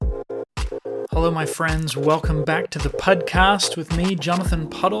Hello, my friends. Welcome back to the podcast with me, Jonathan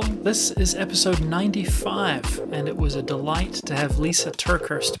Puddle. This is episode 95, and it was a delight to have Lysa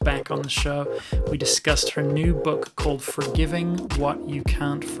TerKeurst back on the show. We discussed her new book called Forgiving What You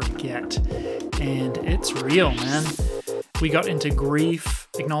Can't Forget, and it's real, man. We got into grief,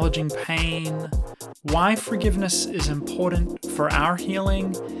 acknowledging pain, why forgiveness is important for our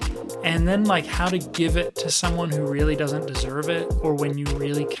healing, and then how to give it to someone who really doesn't deserve it, or when you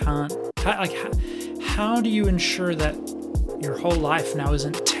really can't. How do you ensure that your whole life now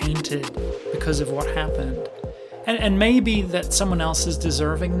isn't tainted because of what happened? And maybe that someone else's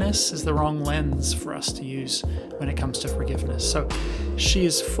deservingness is the wrong lens for us to use when it comes to forgiveness. So she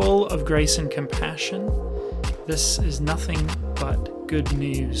is full of grace and compassion. This is nothing but good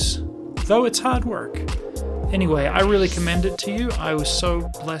news, though it's hard work. Anyway, I really commend it to you. I was so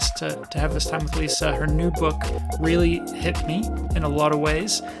blessed to have this time with Lysa. Her new book really hit me in a lot of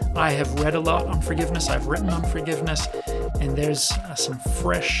ways. I have read a lot on forgiveness. I've written on forgiveness, and there's some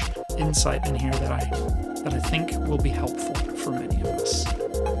fresh insight in here that I think will be helpful for many of us.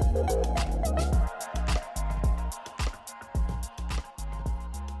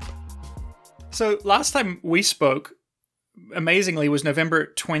 So last time we spoke, amazingly, was November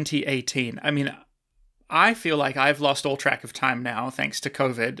 2018. I feel like I've lost all track of time now, thanks to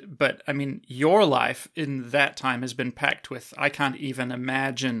COVID. But your life in that time has been packed with, I can't even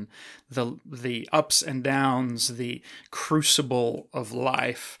imagine the ups and downs, the crucible of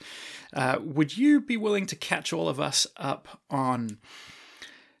life. Would you be willing to catch all of us up on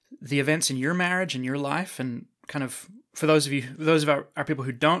the events in your marriage and your life? And kind of, for those of our people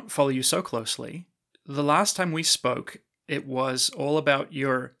who don't follow you so closely, the last time we spoke, it was all about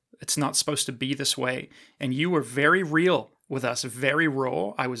it's not supposed to be this way. And you were very real with us, very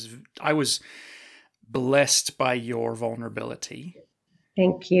raw. I was blessed by your vulnerability.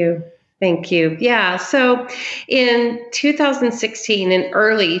 Thank you. Yeah. So in 2016, in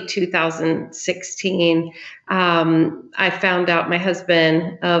early 2016, I found out my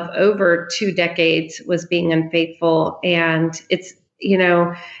husband of over 2 decades was being unfaithful. And it's,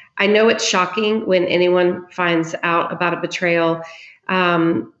 I know it's shocking when anyone finds out about a betrayal.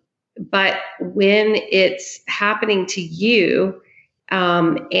 But when it's happening to you,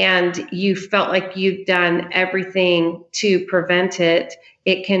 and you felt like you've done everything to prevent it,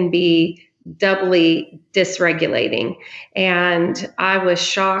 it can be doubly dysregulating. And I was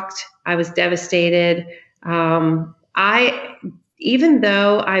shocked. I was devastated. Even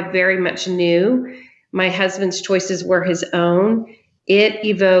though I very much knew my husband's choices were his own, it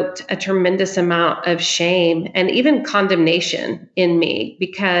evoked a tremendous amount of shame and even condemnation in me,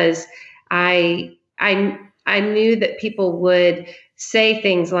 because I knew that people would say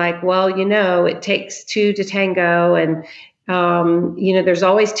things like, well, it takes two to tango, and there's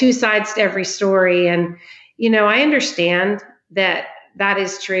always two sides to every story. And I understand that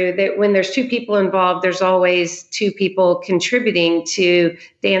is true, that when there's two people involved, there's always two people contributing to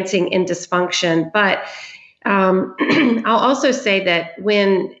dancing in dysfunction. But I'll also say that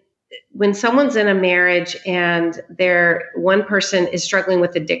when someone's in a marriage and one person is struggling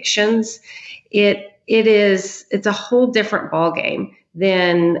with addictions, it's a whole different ballgame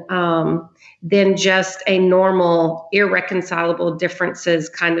than just a normal irreconcilable differences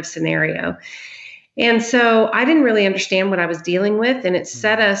kind of scenario. And so I didn't really understand what I was dealing with, and it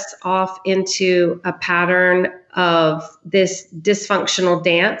set us off into a pattern of this dysfunctional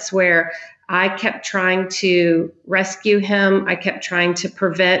dance where I kept trying to rescue him. I kept trying to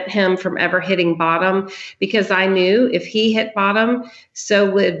prevent him from ever hitting bottom, because I knew if he hit bottom,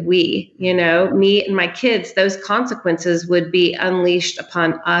 so would we, me and my kids. Those consequences would be unleashed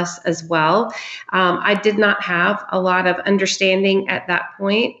upon us as well. I did not have a lot of understanding at that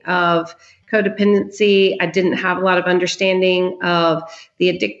point of codependency. I didn't have a lot of understanding of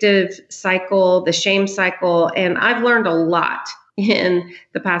the addictive cycle, the shame cycle, and I've learned a lot in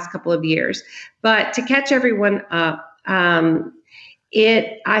the past couple of years. But to catch everyone up, I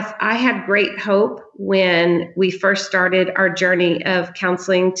had great hope when we first started our journey of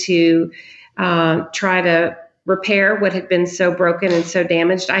counseling to try to repair what had been so broken and so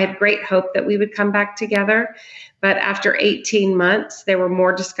damaged. I had great hope that we would come back together. But after 18 months, there were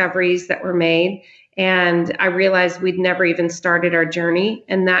more discoveries that were made. And I realized we'd never even started our journey.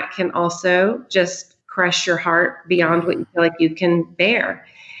 And that can also just crush your heart beyond what you feel like you can bear.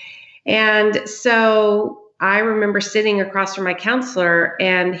 And so I remember sitting across from my counselor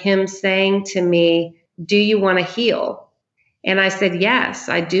and him saying to me, "Do you want to heal?" And I said, "Yes,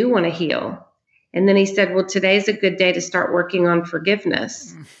 I do want to heal." And then he said, "Well, today's a good day to start working on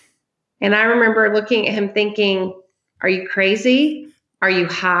forgiveness." And I remember looking at him thinking, "Are you crazy? Are you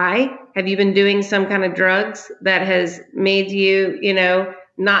high? Have you been doing some kind of drugs that has made you,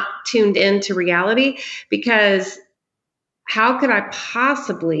 not tuned into reality? Because how could I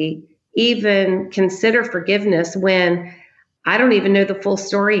possibly even consider forgiveness when I don't even know the full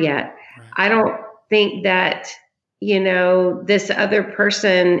story yet? Right. I don't think that, this other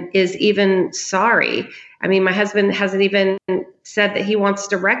person is even sorry. I mean, my husband hasn't even said that he wants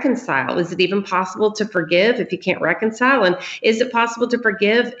to reconcile. Is it even possible to forgive if you can't reconcile? And is it possible to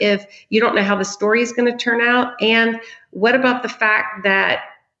forgive if you don't know how the story is going to turn out? And what about the fact that,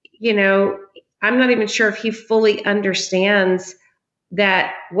 I'm not even sure if he fully understands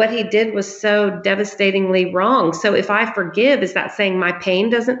that what he did was so devastatingly wrong. So if I forgive, is that saying my pain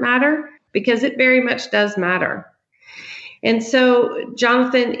doesn't matter? Because it very much does matter. And so,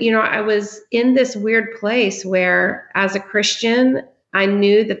 Jonathan, I was in this weird place where, as a Christian, I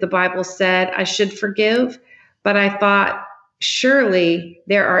knew that the Bible said I should forgive, but I thought, surely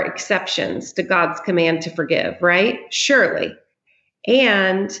there are exceptions to God's command to forgive, right? Surely.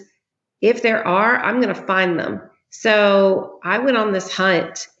 And if there are, I'm going to find them. So I went on this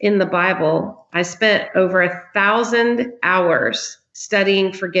hunt in the Bible. I spent over 1,000 hours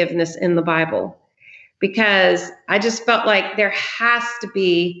studying forgiveness in the Bible because I just felt like there has to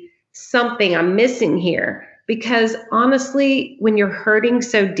be something I'm missing here. Because honestly, when you're hurting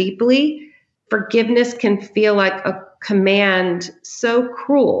so deeply, forgiveness can feel like a command so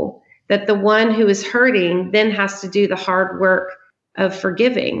cruel that the one who is hurting then has to do the hard work of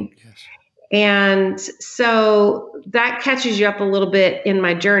forgiving. Yes. And so that catches you up a little bit in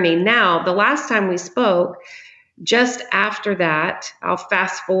my journey. Now, the last time we spoke, just after that, I'll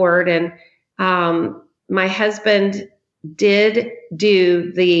fast forward, and my husband did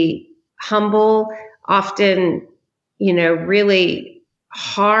do the humble, often, really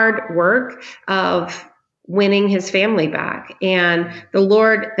hard work of winning his family back. And the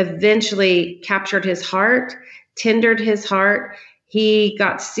Lord eventually captured his heart, tendered his heart. He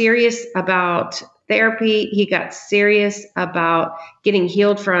got serious about therapy. He got serious about getting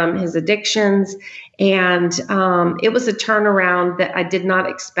healed from his addictions. And it was a turnaround that I did not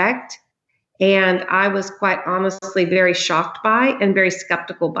expect. And I was quite honestly very shocked by and very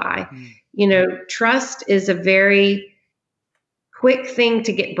skeptical by. Trust is a very quick thing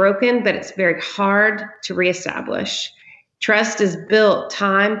to get broken, but it's very hard to reestablish. Trust is built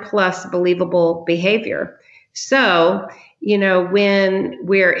time plus believable behavior. So, when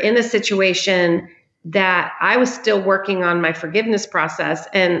we're in a situation that I was still working on my forgiveness process,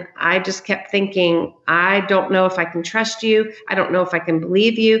 and I just kept thinking, I don't know if I can trust you. I don't know if I can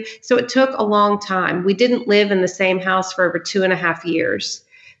believe you. So it took a long time. We didn't live in the same house for over 2.5 years.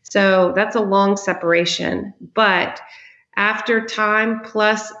 So that's a long separation. But after time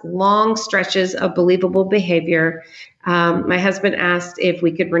plus long stretches of believable behavior, my husband asked if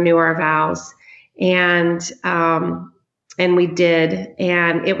we could renew our vows. And we did.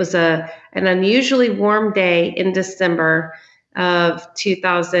 And it was an unusually warm day in December of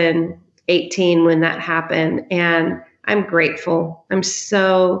 2018 when that happened. And I'm grateful. I'm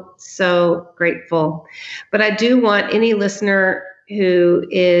so, so grateful. But I do want any listener who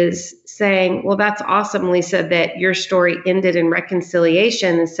is saying, well, that's awesome, Lysa, that your story ended in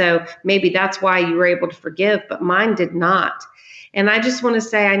reconciliation. And so maybe that's why you were able to forgive, but mine did not. And I just want to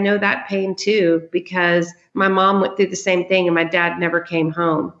say, I know that pain too, because my mom went through the same thing and my dad never came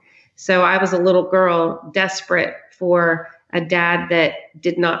home. So I was a little girl desperate for a dad that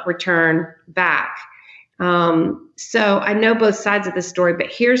did not return back. So I know both sides of the story, but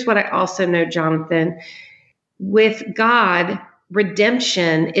here's what I also know, Jonathan. With God,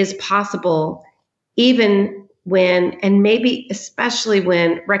 redemption is possible even when, and maybe especially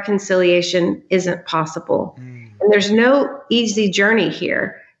when, reconciliation isn't possible. And there's no easy journey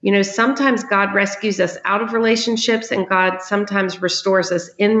here. Sometimes God rescues us out of relationships and God sometimes restores us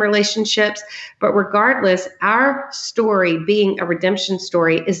in relationships. But regardless, our story being a redemption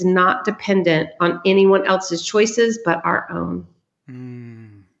story is not dependent on anyone else's choices but our own.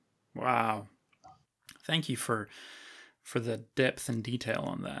 Wow. Thank you for the depth and detail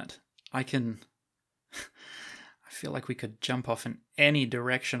on that. I feel like we could jump off in any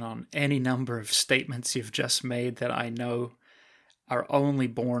direction on any number of statements you've just made that I know are only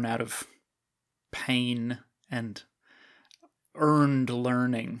born out of pain and earned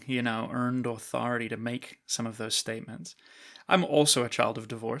learning, earned authority to make some of those statements. I'm also a child of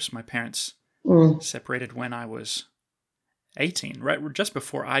divorce. My parents separated when I was 18, right just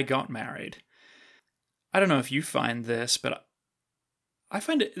before I got married. I don't know if you find this, but I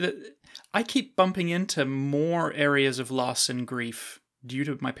find it that I keep bumping into more areas of loss and grief due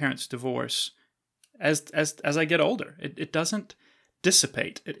to my parents' divorce as I get older. It doesn't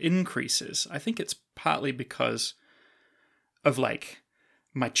dissipate. It increases. I think it's partly because of like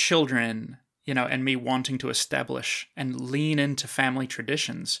my children, and me wanting to establish and lean into family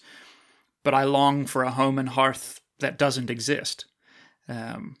traditions. But I long for a home and hearth that doesn't exist.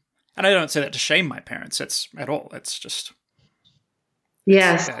 And I don't say that to shame my parents. It's at all. It's just,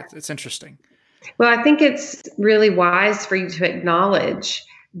 Yes. it's interesting. Well, I think it's really wise for you to acknowledge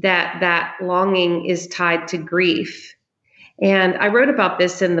that longing is tied to grief. And I wrote about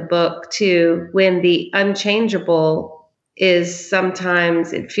this in the book too, when the unchangeable is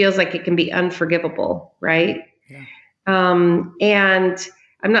sometimes, it feels like it can be unforgivable, right? Yeah. And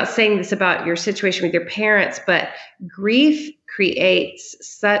I'm not saying this about your situation with your parents, but grief creates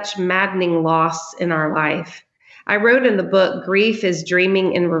such maddening loss in our life. I wrote in the book, grief is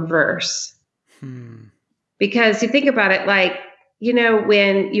dreaming in reverse. Because you think about it like,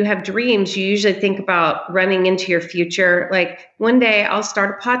 when you have dreams, you usually think about running into your future. Like one day I'll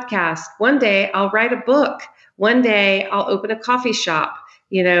start a podcast. One day I'll write a book. One day I'll open a coffee shop.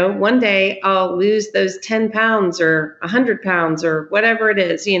 One day I'll lose those 10 pounds or 100 pounds or whatever it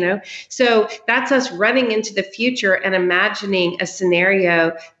is, So that's us running into the future and imagining a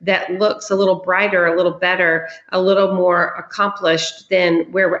scenario that looks a little brighter, a little better, a little more accomplished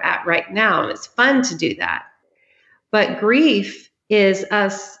than where we're at right now. And it's fun to do that. But grief is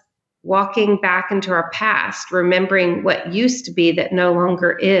us walking back into our past, remembering what used to be that no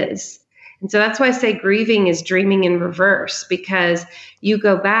longer is. And so that's why I say grieving is dreaming in reverse, because you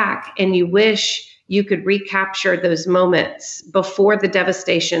go back and you wish you could recapture those moments before the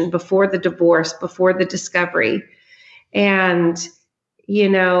devastation, before the divorce, before the discovery. And,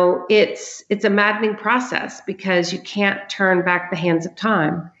 it's a maddening process because you can't turn back the hands of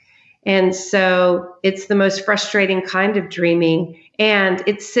time. And so it's the most frustrating kind of dreaming, and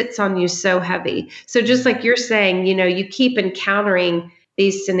it sits on you so heavy. So just like you're saying, you keep encountering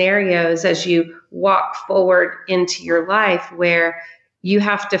these scenarios as you walk forward into your life where you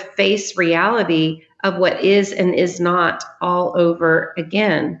have to face reality of what is and is not all over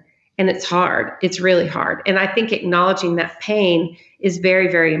again. And it's hard. It's really hard. And I think acknowledging that pain is very,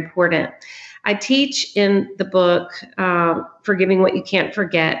 very important. I teach in the book, Forgiving What You Can't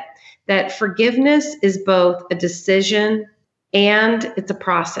Forget, that forgiveness is both a decision and it's a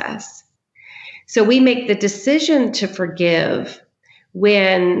process. So we make the decision to forgive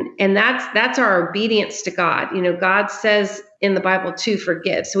and that's our obedience to God. God says in the Bible to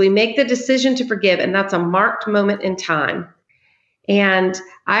forgive. So we make the decision to forgive, and that's a marked moment in time. And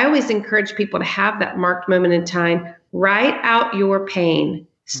I always encourage people to have that marked moment in time. Write out your pain.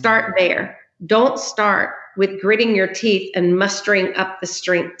 Start there. Don't start with gritting your teeth and mustering up the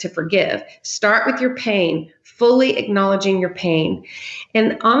strength to forgive. Start with your pain, fully acknowledging your pain.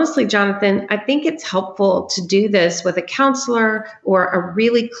 And honestly, Jonathan, I think it's helpful to do this with a counselor or a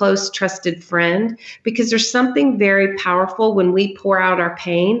really close, trusted friend, because there's something very powerful when we pour out our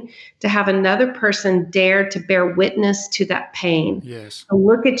pain to have another person dare to bear witness to that pain. Yes. And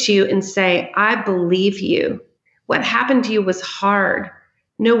look at you and say, I believe you. What happened to you was hard.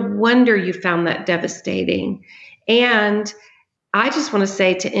 No wonder you found that devastating. And I just want to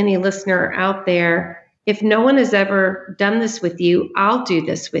say to any listener out there, if no one has ever done this with you, I'll do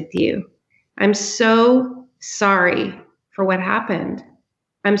this with you. I'm so sorry for what happened.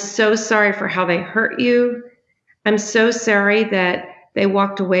 I'm so sorry for how they hurt you. I'm so sorry that they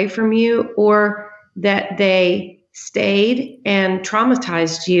walked away from you or that they stayed and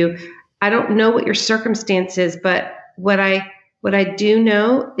traumatized you. I don't know what your circumstance is, but what I do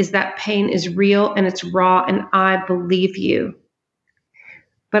know is that pain is real and it's raw, and I believe you.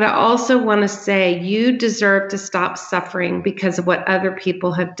 But I also want to say you deserve to stop suffering because of what other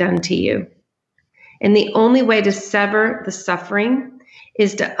people have done to you. And the only way to sever the suffering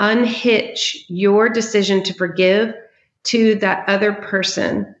is to unhitch your decision to forgive to that other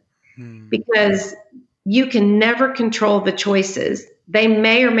person, because you can never control the choices. They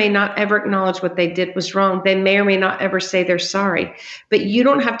may or may not ever acknowledge what they did was wrong. They may or may not ever say they're sorry, but you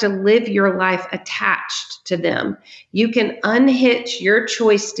don't have to live your life attached to them. You can unhitch your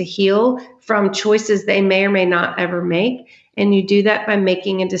choice to heal from choices they may or may not ever make. And you do that by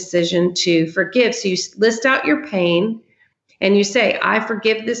making a decision to forgive. So you list out your pain and you say, I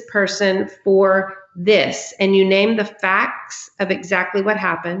forgive this person for this. And you name the facts of exactly what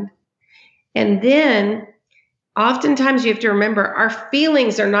happened. And then oftentimes you have to remember our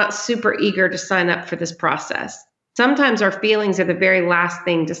feelings are not super eager to sign up for this process. Sometimes our feelings are the very last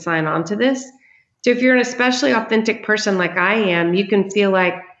thing to sign on to this. So if you're an especially authentic person like I am, you can feel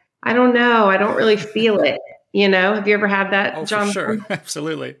like, I don't know, I don't really feel it. Have you ever had that, Oh, John? for sure.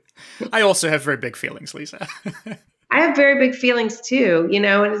 Absolutely. I also have very big feelings, Lysa. I have very big feelings too,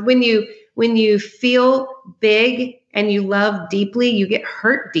 and when you feel big and you love deeply, you get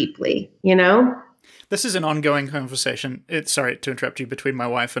hurt deeply. This is an ongoing conversation. Sorry to interrupt you, between my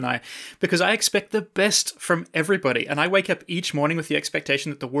wife and I, because I expect the best from everybody. And I wake up each morning with the expectation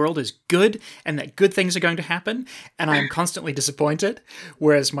that the world is good and that good things are going to happen. And I'm constantly disappointed.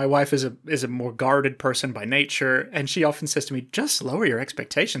 Whereas my wife is a more guarded person by nature. And she often says to me, just lower your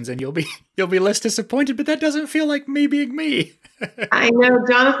expectations and you'll be less disappointed. But that doesn't feel like me being me. I know,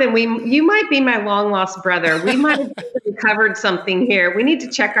 Jonathan, you might be my long lost brother. We might have covered something here. We need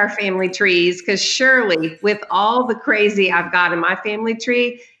to check our family trees, because surely with all the crazy I've got in my family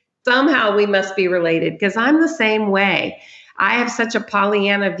tree, somehow we must be related, because I'm the same way. I have such a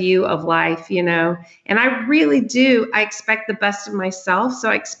Pollyanna view of life, and I really do. I expect the best of myself. So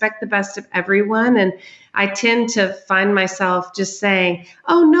I expect the best of everyone. And I tend to find myself just saying,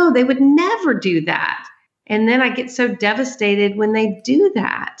 oh no, they would never do that. And then I get so devastated when they do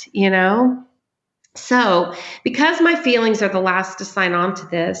that. So because my feelings are the last to sign on to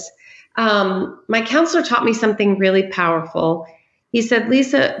this, my counselor taught me something really powerful. He said,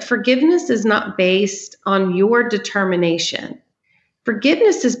 Lysa, forgiveness is not based on your determination.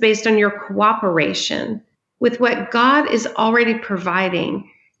 Forgiveness is based on your cooperation with what God is already providing.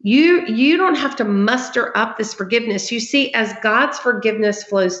 You don't have to muster up this forgiveness. You see, as God's forgiveness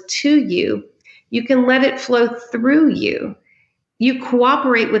flows to you, you can let it flow through you. You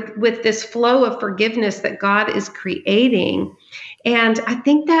cooperate with this flow of forgiveness that God is creating. And I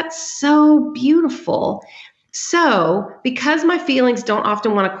think that's so beautiful. So, because my feelings don't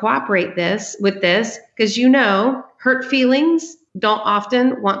often want to cooperate with this, because hurt feelings don't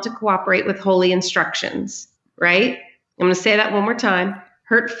often want to cooperate with holy instructions, right? I'm going to say that one more time.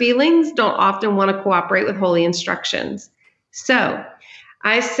 Hurt feelings don't often want to cooperate with holy instructions. So,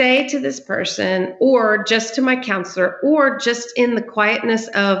 I say to this person, or just to my counselor, or just in the quietness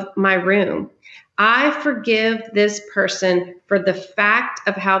of my room, I forgive this person for the fact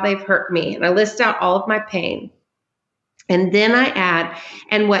of how they've hurt me. And I list out all of my pain. And then I add,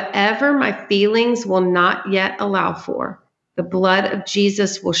 and whatever my feelings will not yet allow for, the blood of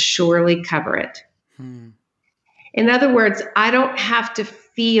Jesus will surely cover it. In other words, I don't have to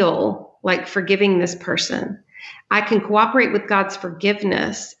feel like forgiving this person. I can cooperate with God's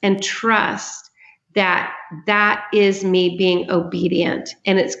forgiveness and trust that that is me being obedient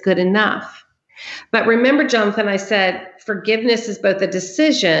and it's good enough. But remember, Jonathan, I said forgiveness is both a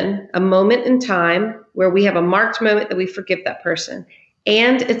decision, a moment in time where we have a marked moment that we forgive that person,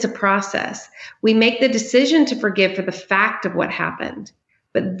 and it's a process. We make the decision to forgive for the fact of what happened,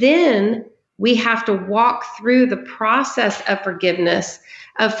 but then we have to walk through the process of forgiveness,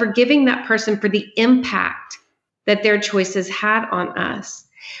 of forgiving that person for the impact that their choices had on us.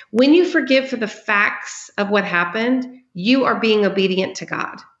 When you forgive for the facts of what happened, you are being obedient to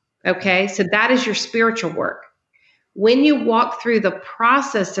God. Okay, so that is your spiritual work. When you walk through the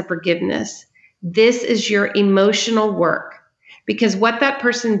process of forgiveness, this is your emotional work, because what that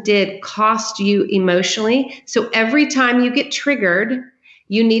person did cost you emotionally. So every time you get triggered,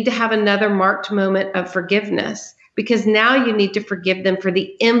 you need to have another marked moment of forgiveness, because now you need to forgive them for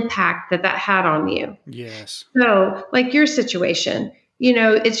the impact that had on you. Yes. So like your situation,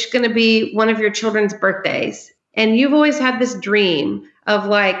 it's going to be one of your children's birthdays, and you've always had this dream of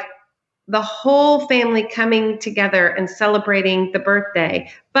like the whole family coming together and celebrating the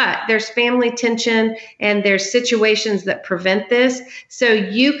birthday, but there's family tension and there's situations that prevent this. So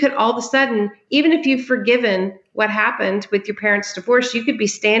you could all of a sudden, even if you've forgiven what happened with your parents' divorce, you could be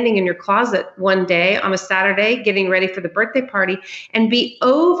standing in your closet one day on a Saturday getting ready for the birthday party and be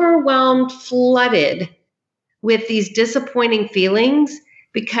overwhelmed, flooded with these disappointing feelings,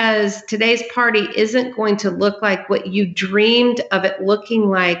 because today's party isn't going to look like what you dreamed of it looking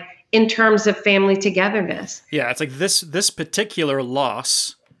like in terms of family togetherness. Yeah, it's like this particular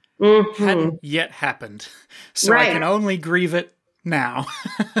loss hadn't yet happened, so right. I can only grieve it now.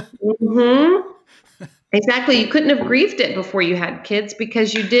 Exactly. You couldn't have grieved it before you had kids,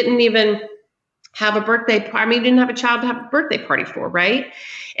 because you didn't even have a birthday. You didn't have a child to have a birthday party for, right?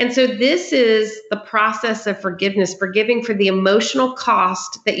 And so this is the process of forgiveness, forgiving for the emotional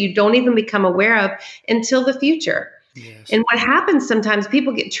cost that you don't even become aware of until the future. Yes. And what happens sometimes,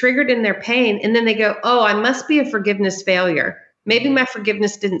 people get triggered in their pain and then they go, oh, I must be a forgiveness failure. Maybe my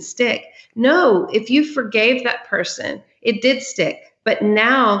forgiveness didn't stick. No, if you forgave that person, it did stick. But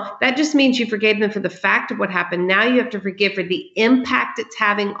now that just means you forgave them for the fact of what happened. Now you have to forgive for the impact it's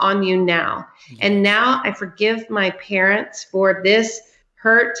having on you now. Yes. And now I forgive my parents for this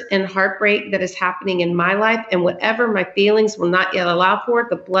hurt and heartbreak that is happening in my life. And whatever my feelings will not yet allow for,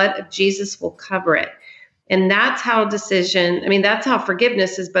 the blood of Jesus will cover it. And that's how that's how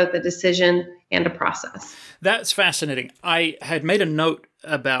forgiveness is both a decision and a process. That's fascinating. I had made a note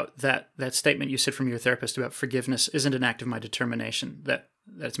about that statement you said from your therapist about forgiveness isn't an act of my determination, that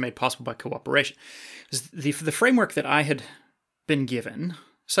it's made possible by cooperation. The framework that I had been given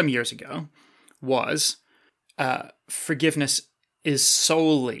some years ago was forgiveness is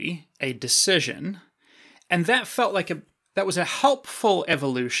solely a decision, and that felt like that was a helpful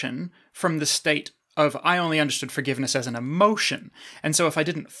evolution from the state of I only understood forgiveness as an emotion. And so if I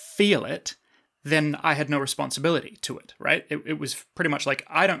didn't feel it, then I had no responsibility to it, right? It was pretty much like,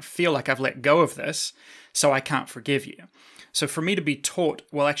 I don't feel like I've let go of this, so I can't forgive you. So for me to be taught,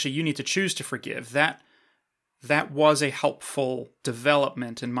 well, actually, you need to choose to forgive, that was a helpful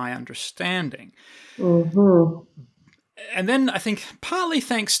development in my understanding. Mm-hmm. And then I think partly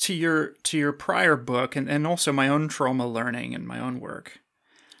thanks to your prior book and also my own trauma learning and my own work,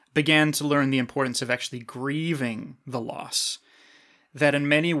 began to learn the importance of actually grieving the loss. That in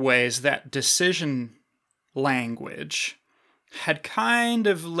many ways, that decision language had kind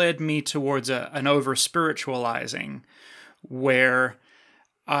of led me towards an over-spiritualizing where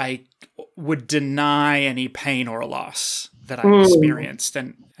I would deny any pain or loss that I experienced.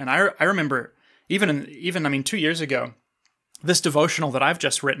 And I remember even 2 years ago, this devotional that I've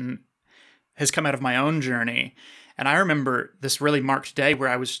just written has come out of my own journey. And I remember this really marked day where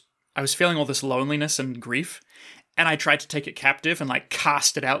I was feeling all this loneliness and grief, and I tried to take it captive and like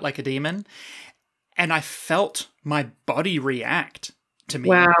cast it out like a demon. And I felt my body react to me.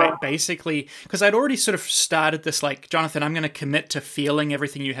 Wow. Basically, because I'd already sort of started this like, Jonathan, I'm going to commit to feeling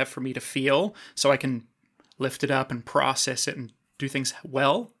everything you have for me to feel so I can lift it up and process it and do things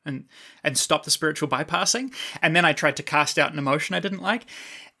well and stop the spiritual bypassing. And then I tried to cast out an emotion I didn't like.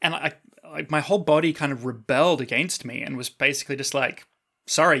 And my whole body kind of rebelled against me and was basically just like,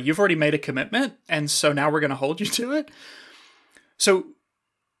 sorry, you've already made a commitment, and so now we're going to hold you to it. So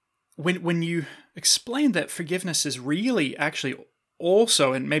when you explain that forgiveness is really actually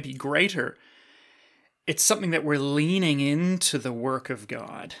also, and maybe greater, it's something that we're leaning into the work of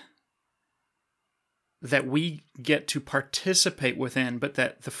God, that we get to participate within, but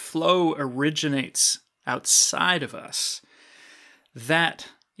that the flow originates outside of us. That,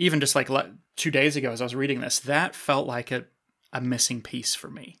 even just like 2 days ago as I was reading this, that felt like a missing piece for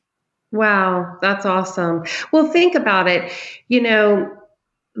me. Wow, that's awesome. Well, think about it. I'm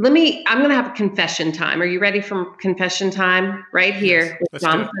going to have a confession time. Are you ready for confession time? Right here with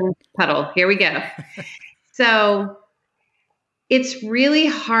Jonathan Puddle. Here we go. So it's really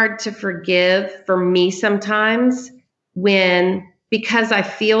hard to forgive for me sometimes because I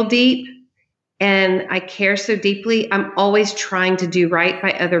feel deep and I care so deeply, I'm always trying to do right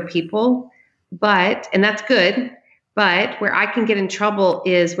by other people. And that's good. But where I can get in trouble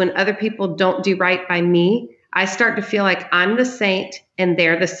is when other people don't do right by me, I start to feel like I'm the saint and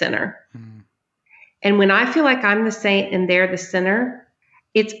they're the sinner. Mm. And when I feel like I'm the saint and they're the sinner,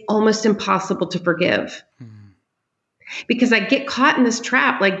 it's almost impossible to forgive. Mm. Because I get caught in this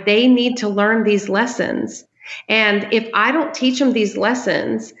trap, like they need to learn these lessons. And if I don't teach them these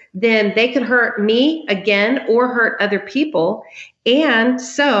lessons, then they could hurt me again or hurt other people. And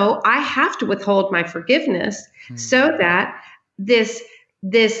so I have to withhold my forgiveness so that this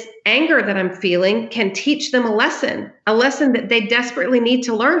anger that I'm feeling can teach them a lesson that they desperately need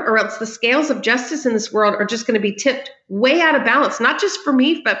to learn, or else the scales of justice in this world are just going to be tipped way out of balance, not just for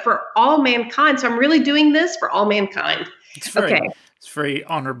me, but for all mankind. So I'm really doing this for all mankind. It's very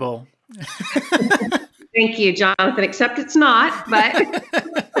honorable. Thank you, Jonathan, except it's not,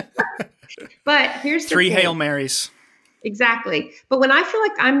 but here's the Three thing. Hail Marys. Exactly. But when I feel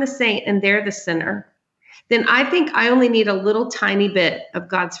like I'm the saint and they're the sinner, then I think I only need a little tiny bit of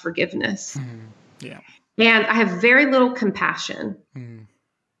God's forgiveness. Yeah. And I have very little compassion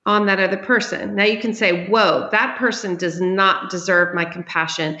on that other person. Now you can say, whoa, that person does not deserve my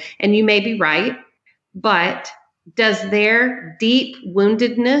compassion. And you may be right, but does their deep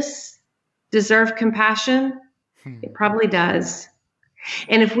woundedness deserve compassion? It probably does.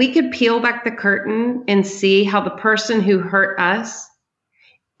 And if we could peel back the curtain and see how the person who hurt us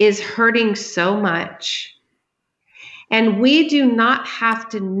is hurting so much, and we do not have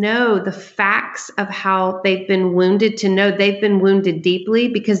to know the facts of how they've been wounded to know they've been wounded deeply,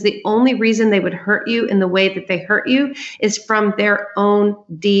 because the only reason they would hurt you in the way that they hurt you is from their own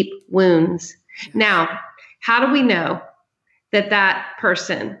deep wounds. Now, how do we know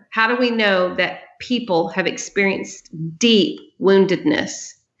how do we know that people have experienced deep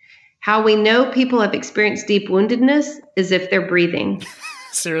woundedness? How we know people have experienced deep woundedness is if they're breathing.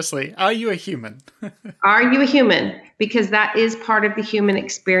 Seriously, are you a human? Are you a human? Because that is part of the human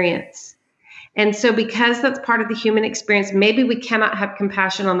experience. And so because that's part of the human experience, maybe we cannot have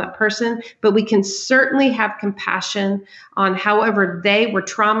compassion on that person, but we can certainly have compassion on however they were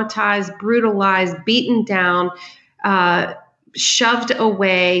traumatized, brutalized, beaten down, shoved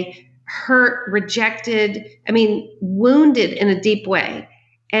away, hurt, rejected, wounded in a deep way.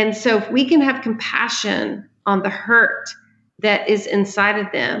 And so if we can have compassion on the hurt that is inside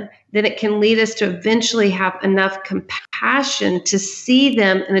of them, then it can lead us to eventually have enough compassion to see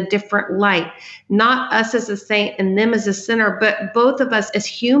them in a different light. Not us as a saint and them as a sinner, but both of us as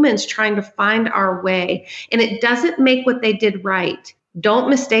humans trying to find our way. And it doesn't make what they did right. Don't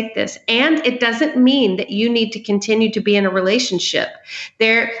mistake this. And it doesn't mean that you need to continue to be in a relationship.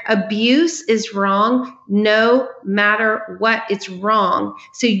 Their abuse is wrong no matter what, it's wrong.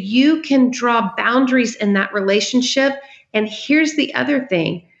 So you can draw boundaries in that relationship. And here's the other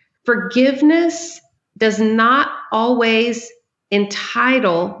thing. Forgiveness does not always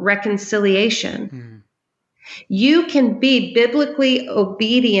entitle reconciliation. You can be biblically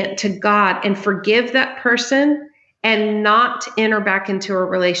obedient to God and forgive that person and not enter back into a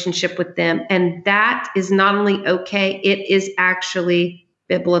relationship with them. And that is not only okay, it is actually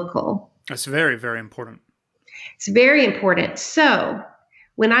biblical. That's very, very important. It's very important. So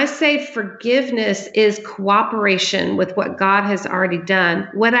when I say forgiveness is cooperation with what God has already done,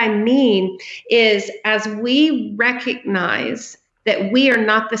 what I mean is as we recognize that we are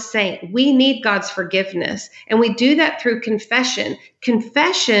not the saint, we need God's forgiveness. And we do that through confession.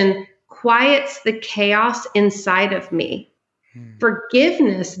 Confession quiets the chaos inside of me.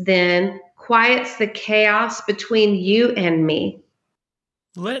 Forgiveness then quiets the chaos between you and me.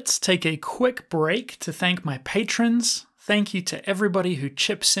 Let's take a quick break to thank my patrons. Thank you to everybody who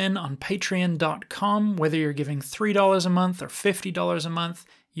chips in on patreon.com, whether you're giving $3 a month or $50 a month.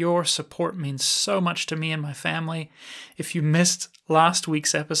 Your support means so much to me and my family. If you missed last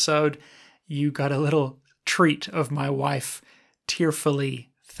week's episode, you got a little treat of my wife tearfully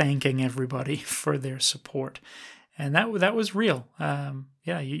thanking everybody for their support. And that was real.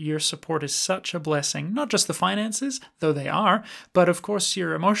 Your support is such a blessing. Not just the finances, though they are, but of course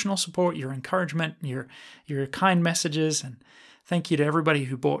your emotional support, your encouragement, your kind messages. And thank you to everybody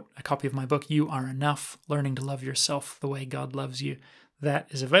who bought a copy of my book, You Are Enough, Learning to Love Yourself the Way God Loves You. That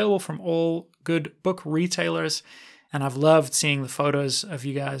is available from all good book retailers. And I've loved seeing the photos of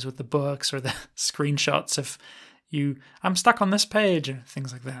you guys with the books or the screenshots of you, I'm stuck on this page, and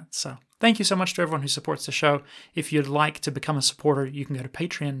things like that. So thank you so much to everyone who supports the show. If you'd like to become a supporter, you can go to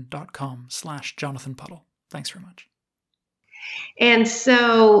patreon.com/Jonathan Puddle. Thanks very much. And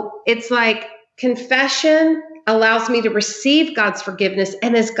so it's like confession allows me to receive God's forgiveness.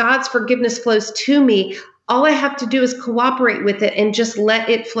 And as God's forgiveness flows to me, all I have to do is cooperate with it and just let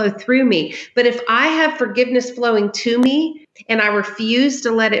it flow through me. But if I have forgiveness flowing to me and I refuse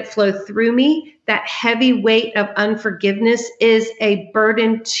to let it flow through me, that heavy weight of unforgiveness is a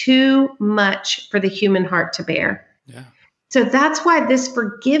burden too much for the human heart to bear. Yeah. So that's why this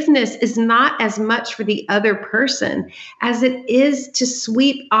forgiveness is not as much for the other person as it is to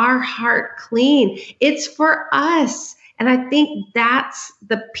sweep our heart clean. It's for us. And I think that's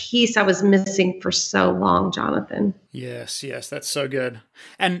the piece I was missing for so long, Jonathan. Yes, that's so good.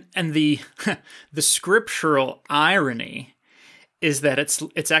 And the the scriptural irony is that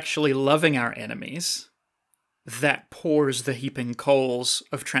it's actually loving our enemies that pours the heaping coals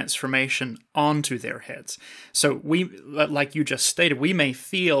of transformation onto their heads. So we, like you just stated, we may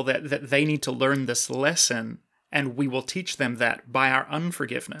feel that they need to learn this lesson, and we will teach them that by our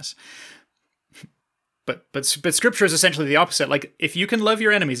unforgiveness. But Scripture is essentially the opposite. Like, if you can love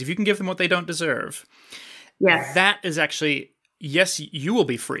your enemies, if you can give them what they don't deserve, yes, that is actually, yes, you will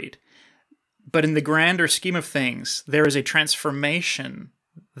be freed. But in the grander scheme of things, there is a transformation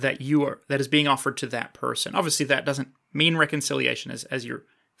that is being offered to that person. Obviously, that doesn't mean reconciliation, as you're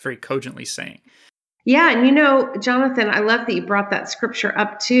very cogently saying. Yeah, and Jonathan, I love that you brought that scripture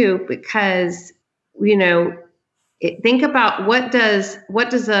up too, because think about what does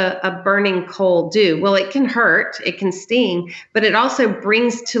a burning coal do? Well, it can hurt, it can sting, but it also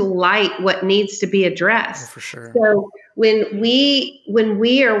brings to light what needs to be addressed. Oh, for sure. So when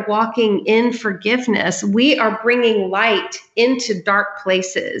we are walking in forgiveness, we are bringing light into dark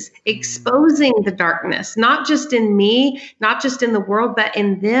places, exposing the darkness, not just in me, not just in the world, but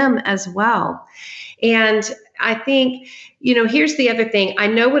in them as well. And I think, here's the other thing. I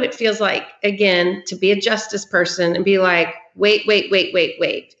know what it feels like, again, to be a justice person and be like,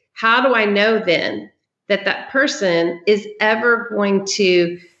 wait. How do I know then that person is ever going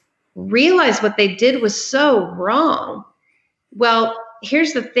to realize what they did was so wrong? Well,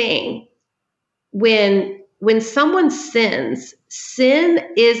 here's the thing. When when someone sins, sin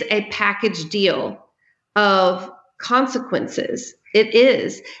is a package deal of consequences. It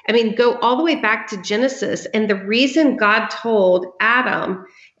is. I mean, go all the way back to Genesis. And the reason God told Adam,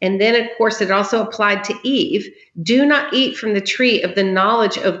 and then of course it also applied to Eve, do not eat from the tree of the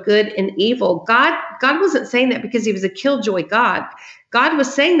knowledge of good and evil. God wasn't saying that because he was a killjoy God. God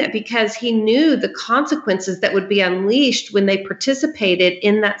was saying that because he knew the consequences that would be unleashed when they participated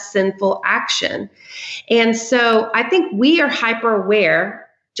in that sinful action. And so I think we are hyper aware.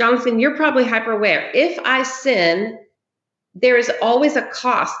 Jonathan, you're probably hyper aware. If I sin, there is always a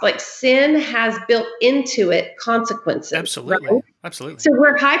cost. Like sin has built into it consequences. Absolutely. Right? Absolutely. So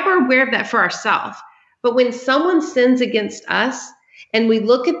we're hyper aware of that for ourselves. But when someone sins against us and we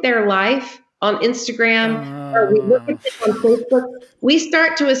look at their life on Instagram or we look at it on Facebook, we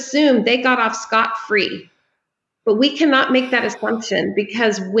start to assume they got off scot-free. But we cannot make that assumption,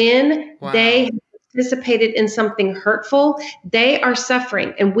 because when they participated in something hurtful, they are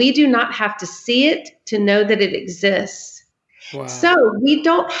suffering, and we do not have to see it to know that it exists. Wow. So we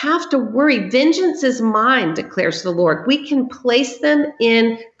don't have to worry. Vengeance is mine, declares the Lord. We can place them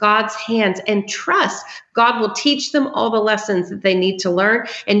in God's hands and trust God will teach them all the lessons that they need to learn.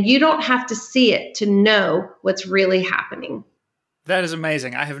 And you don't have to see it to know what's really happening. That is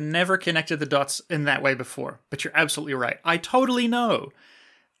amazing. I have never connected the dots in that way before, but you're absolutely right. I totally know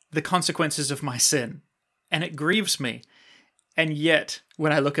the consequences of my sin, and it grieves me. And yet,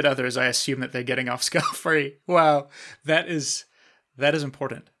 when I look at others, I assume that they're getting off scot-free. Wow, that is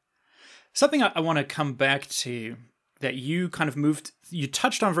important. Something I want to come back to that you kind of you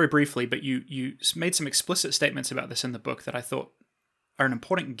touched on very briefly, but you made some explicit statements about this in the book that I thought are an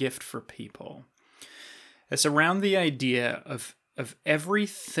important gift for people. It's around the idea of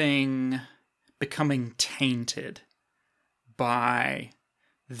everything becoming tainted by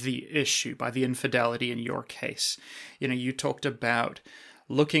the issue, by the infidelity in your case. You talked about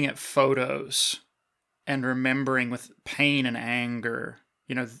looking at photos and remembering with pain and anger.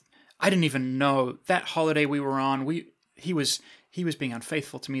 I didn't even know that holiday we were on. He was being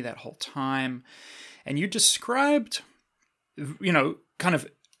unfaithful to me that whole time. And you described, kind of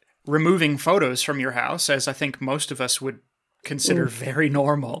removing photos from your house, as I think most of us would consider very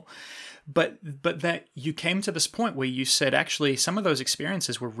normal. But that you came to this point where you said, actually, some of those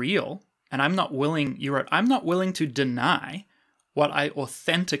experiences were real, and I'm not willing to deny what I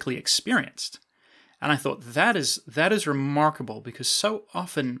authentically experienced. And I thought that is remarkable, because so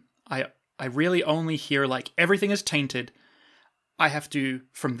often I really only hear like everything is tainted. I have to,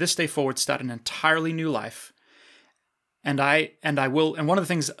 from this day forward, start an entirely new life. And I will, and one of the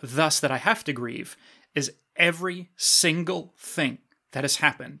things thus that I have to grieve is every single thing that has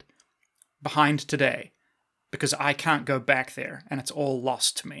happened behind today, because I can't go back there and it's all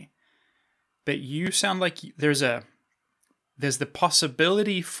lost to me. But you sound like there's the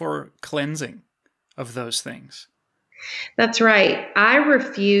possibility for cleansing of those things. That's right. I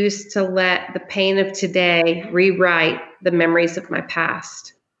refuse to let the pain of today rewrite the memories of my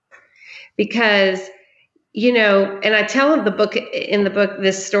past, because and I tell in the book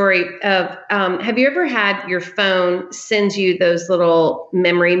this story of, have you ever had your phone send you those little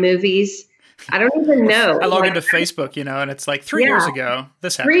memory movies? I don't even know. I log into Facebook, and it's like 3 years ago,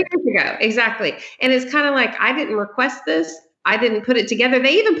 this happened. 3 years ago, exactly. And it's kind of like, I didn't request this. I didn't put it together.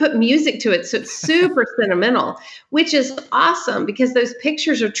 They even put music to it. So it's super sentimental, which is awesome, because those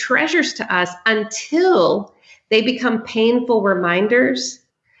pictures are treasures to us until they become painful reminders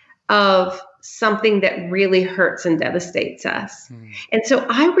of something that really hurts and devastates us. And so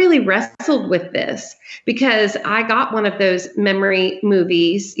I really wrestled with this, because I got one of those memory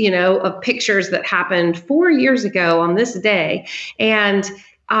movies, of pictures that happened 4 years ago on this day. And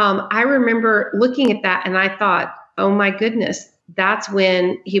I remember looking at that and I thought, oh my goodness, that's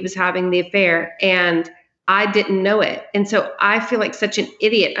when he was having the affair. And I didn't know it. And so I feel like such an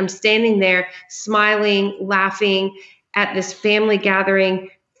idiot. I'm standing there smiling, laughing at this family gathering,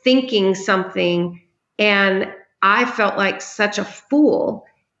 thinking something, and I felt like such a fool.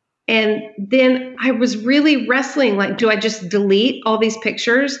 And then I was really wrestling, like, do I just delete all these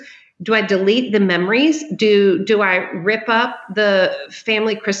pictures? Do I delete the memories? Do I rip up the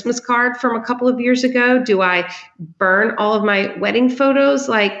family Christmas card from a couple of years ago? Do I burn all of my wedding photos?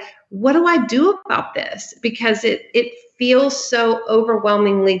 Like, what do I do about this? Because it feels so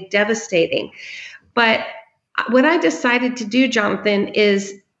overwhelmingly devastating. But what I decided to do, Jonathan,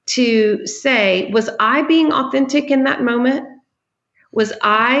 is to say, was I being authentic in that moment? Was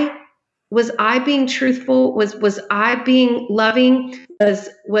I being truthful? Was I being loving?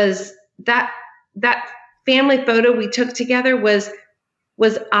 Was that family photo we took together, was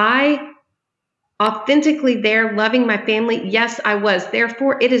I authentically there, loving my family? Yes, I was.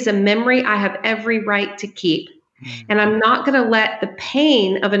 Therefore, it is a memory I have every right to keep. And I'm not going to let the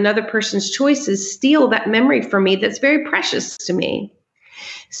pain of another person's choices steal that memory from me that's very precious to me.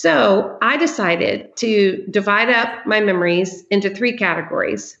 So I decided to divide up my memories into 3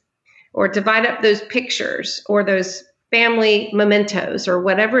 categories, or divide up those pictures or those family mementos or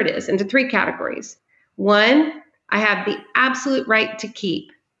whatever it is into 3 categories. 1, I have the absolute right to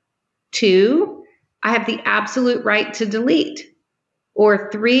keep. 2, I have the absolute right to delete. Or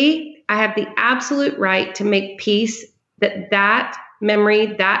 3, I have the absolute right to make peace that memory,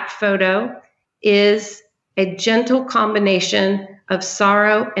 that photo is a gentle combination of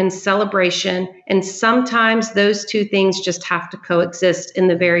sorrow and celebration. And sometimes those 2 things just have to coexist in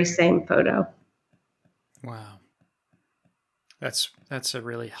the very same photo. Wow. That's a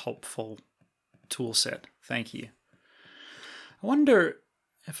really helpful tool set. Thank you. I wonder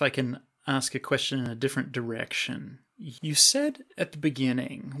if I can ask a question in a different direction. You said at the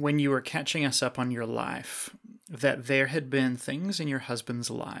beginning, when you were catching us up on your life, that there had been things in your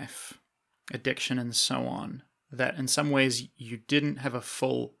husband's life, addiction and so on, that in some ways you didn't have a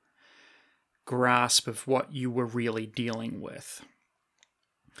full grasp of what you were really dealing with.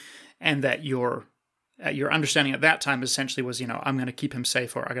 And that your understanding at that time essentially was, I'm going to keep him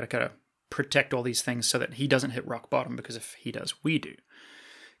safe, or I got to protect all these things so that he doesn't hit rock bottom, because if he does, we do.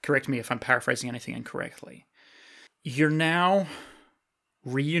 Correct me if I'm paraphrasing anything incorrectly. You're now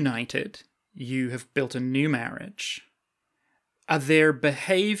reunited. You have built a new marriage. Are there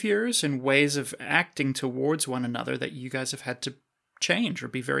behaviors and ways of acting towards one another that you guys have had to change or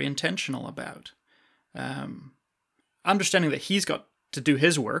be very intentional about? Understanding that he's got to do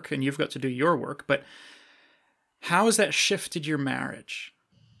his work and you've got to do your work, but how has that shifted your marriage?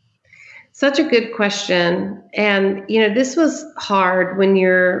 Such a good question. And, this was hard when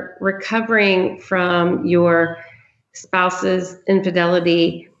you're recovering from your spouse's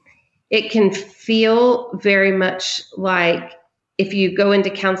infidelity. It can feel very much like if you go into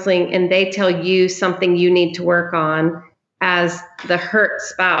counseling and they tell you something you need to work on as the hurt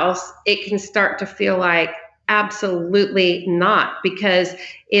spouse, it can start to feel like absolutely not. Because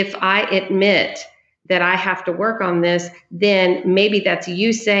if I admit that I have to work on this, then maybe that's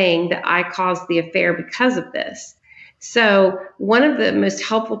you saying that I caused the affair because of this. So one of the most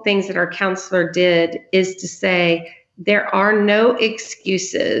helpful things that our counselor did is to say, there are no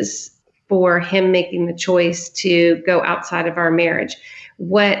excuses for him making the choice to go outside of our marriage.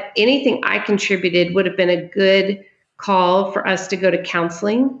 Anything I contributed would have been a good call for us to go to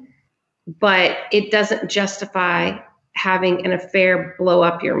counseling, but it doesn't justify having an affair blow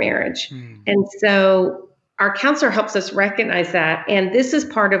up your marriage. And so our counselor helps us recognize that. And this is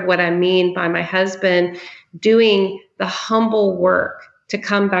part of what I mean by my husband doing the humble work to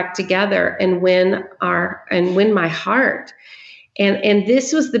come back together and win my heart. And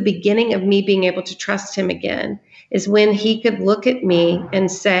this was the beginning of me being able to trust him again, is when he could look at me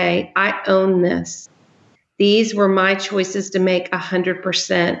and say, I own this. These were my choices to make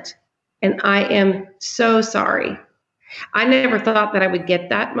 100%. And I am so sorry. I never thought that I would get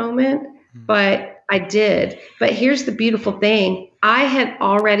that moment, but I did. But here's the beautiful thing. I had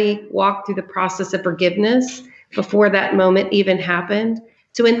already walked through the process of forgiveness before that moment even happened.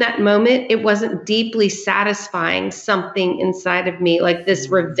 So in that moment, it wasn't deeply satisfying something inside of me, like this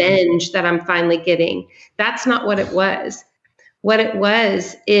revenge that I'm finally getting. That's not what it was. What it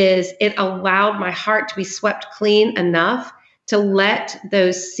was is it allowed my heart to be swept clean enough to let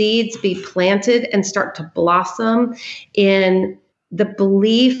those seeds be planted and start to blossom in the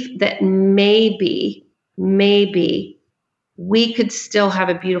belief that maybe we could still have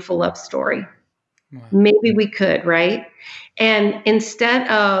a beautiful love story. Wow. Maybe we could, right? And instead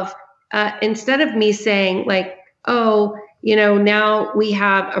of me saying like, oh, now we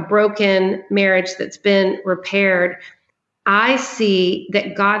have a broken marriage that's been repaired, I see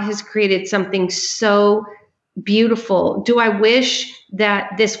that God has created something so beautiful. Do I wish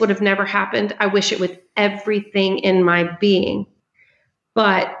that this would have never happened? I wish it with everything in my being.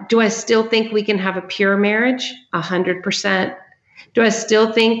 But do I still think we can have a pure marriage? 100%. Do I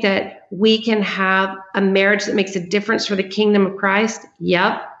still think that we can have a marriage that makes a difference for the kingdom of Christ?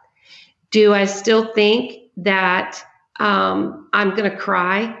 Yep. Do I still think that I'm going to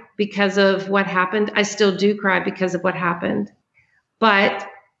cry because of what happened? I still do cry because of what happened. But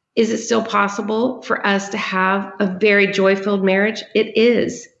is it still possible for us to have a very joy-filled marriage? It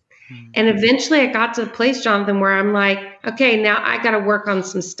is. And eventually I got to a place, Jonathan, where I'm like, okay, now I got to work on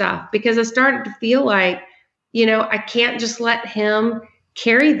some stuff, because I started to feel like, I can't just let him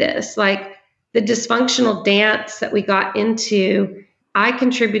carry this. Like the dysfunctional dance that we got into I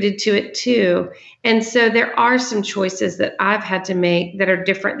contributed to it too. And so there are some choices that I've had to make that are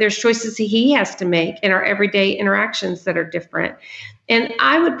different. There's choices he has to make in our everyday interactions that are different. And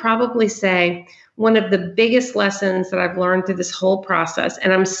I would probably say one of the biggest lessons that I've learned through this whole process,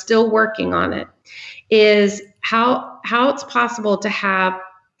 and I'm still working on it, is how it's possible to have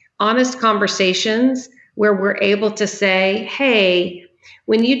honest conversations where we're able to say, hey,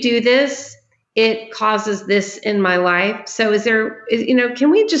 when you do this, it causes this in my life. So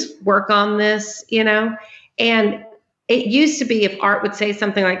can we just work on this, And it used to be if Art would say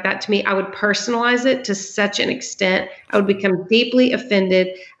something like that to me, I would personalize it to such an extent. I would become deeply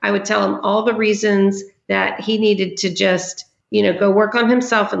offended. I would tell him all the reasons that he needed to just, go work on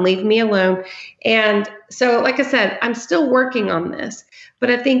himself and leave me alone. And so, like I said, I'm still working on this,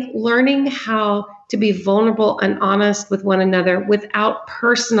 but I think learning how to be vulnerable and honest with one another without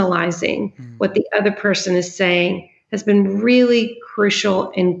personalizing what the other person is saying has been really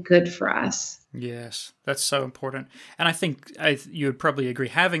crucial and good for us. Yes, that's so important. And I think you would probably agree,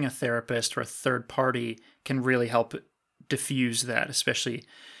 having a therapist or a third party can really help diffuse that, especially,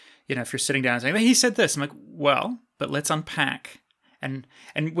 if you're sitting down and saying, he said this. I'm like, well, but let's unpack. And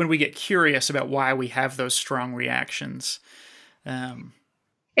when we get curious about why we have those strong reactions. And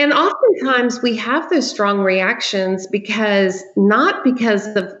oftentimes we have those strong reactions not because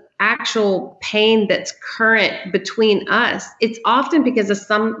of actual pain that's current between us. It's often because of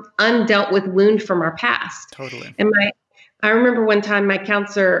some undealt with wound from our past. Totally. And I remember one time my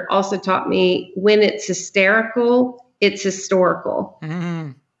counselor also taught me, when it's hysterical, it's historical.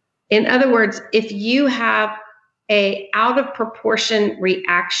 Mm-hmm. In other words, if you have a out of proportion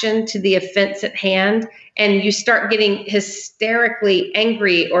reaction to the offense at hand, and you start getting hysterically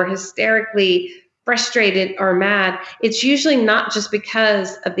angry or hysterically frustrated or mad, it's usually not just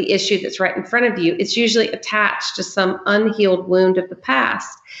because of the issue that's right in front of you. It's usually attached to some unhealed wound of the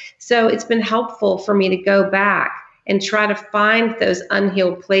past. So it's been helpful for me to go back and try to find those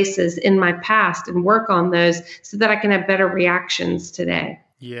unhealed places in my past and work on those so that I can have better reactions today.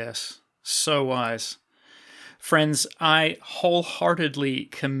 Yes, so wise. Friends, I wholeheartedly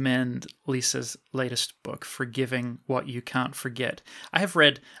commend Lysa's latest book, Forgiving What You Can't Forget. I have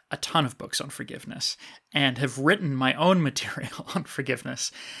read a ton of books on forgiveness and have written my own material on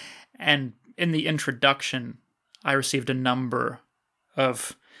forgiveness. And in the introduction, I received a number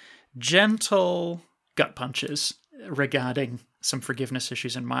of gentle gut punches regarding some forgiveness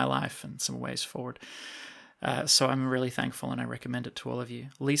issues in my life and some ways forward. So I'm really thankful, and I recommend it to all of you.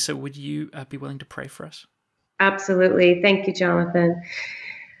 Lysa, would you be willing to pray for us? Absolutely. Thank you, Jonathan.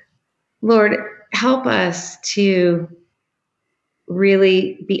 Lord, help us to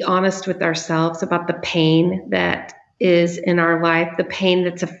really be honest with ourselves about the pain that is in our life, the pain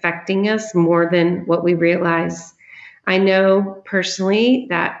that's affecting us more than what we realize. I know personally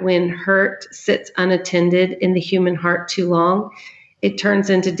that when hurt sits unattended in the human heart too long, it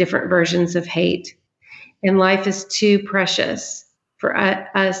turns into different versions of hate. And life is too precious for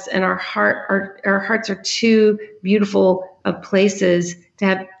us, and our hearts are too beautiful of places to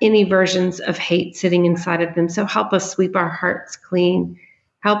have any versions of hate sitting inside of them. So help us sweep our hearts clean.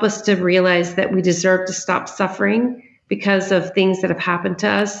 Help us to realize that we deserve to stop suffering because of things that have happened to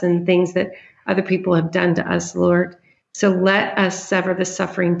us and things that other people have done to us, Lord. So let us sever the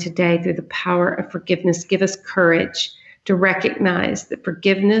suffering today through the power of forgiveness. Give us courage to recognize that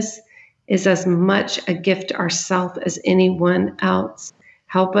forgiveness is as much a gift to ourselves as anyone else.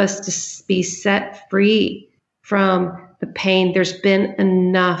 Help us to be set free from the pain. There's been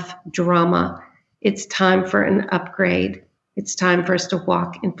enough drama. It's time for an upgrade. It's time for us to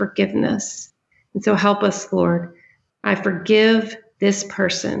walk in forgiveness. And so help us, Lord. I forgive this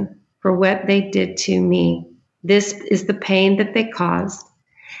person for what they did to me. This is the pain that they caused.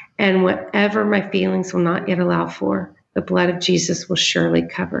 And whatever my feelings will not yet allow for, the blood of Jesus will surely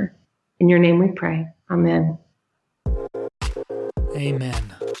cover. In your name we pray. Amen.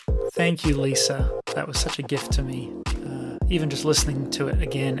 Amen. Thank you, Lysa. That was such a gift to me. Even just listening to it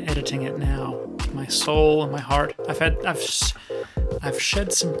again, editing it now, my soul and my heart. I've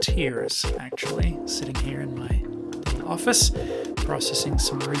shed some tears, actually, sitting here in my little office, processing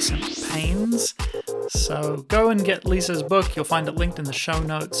some recent pains. So go and get Lysa's book. You'll find it linked in the show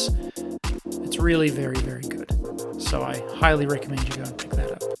notes. It's really very, very good. So I highly recommend you go and pick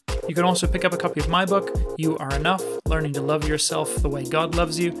that up. You can also pick up a copy of my book, You Are Enough, Learning to Love Yourself the Way God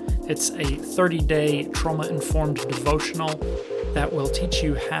Loves You. It's a 30-day trauma-informed devotional that will teach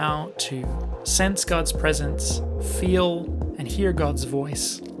you how to sense God's presence, feel and hear God's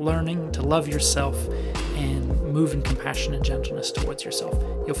voice, learning to love yourself and move in compassion and gentleness towards yourself.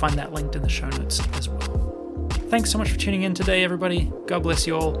 You'll find that linked in the show notes as well. Thanks so much for tuning in today, everybody. God bless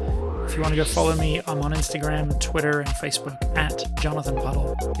you all. If you want to go follow me, I'm on Instagram, Twitter, and Facebook at Jonathan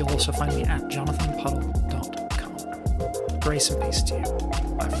Puddle. You'll also find me at jonathanpuddle.com. Grace and peace to you.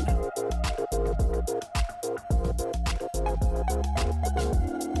 Bye for now.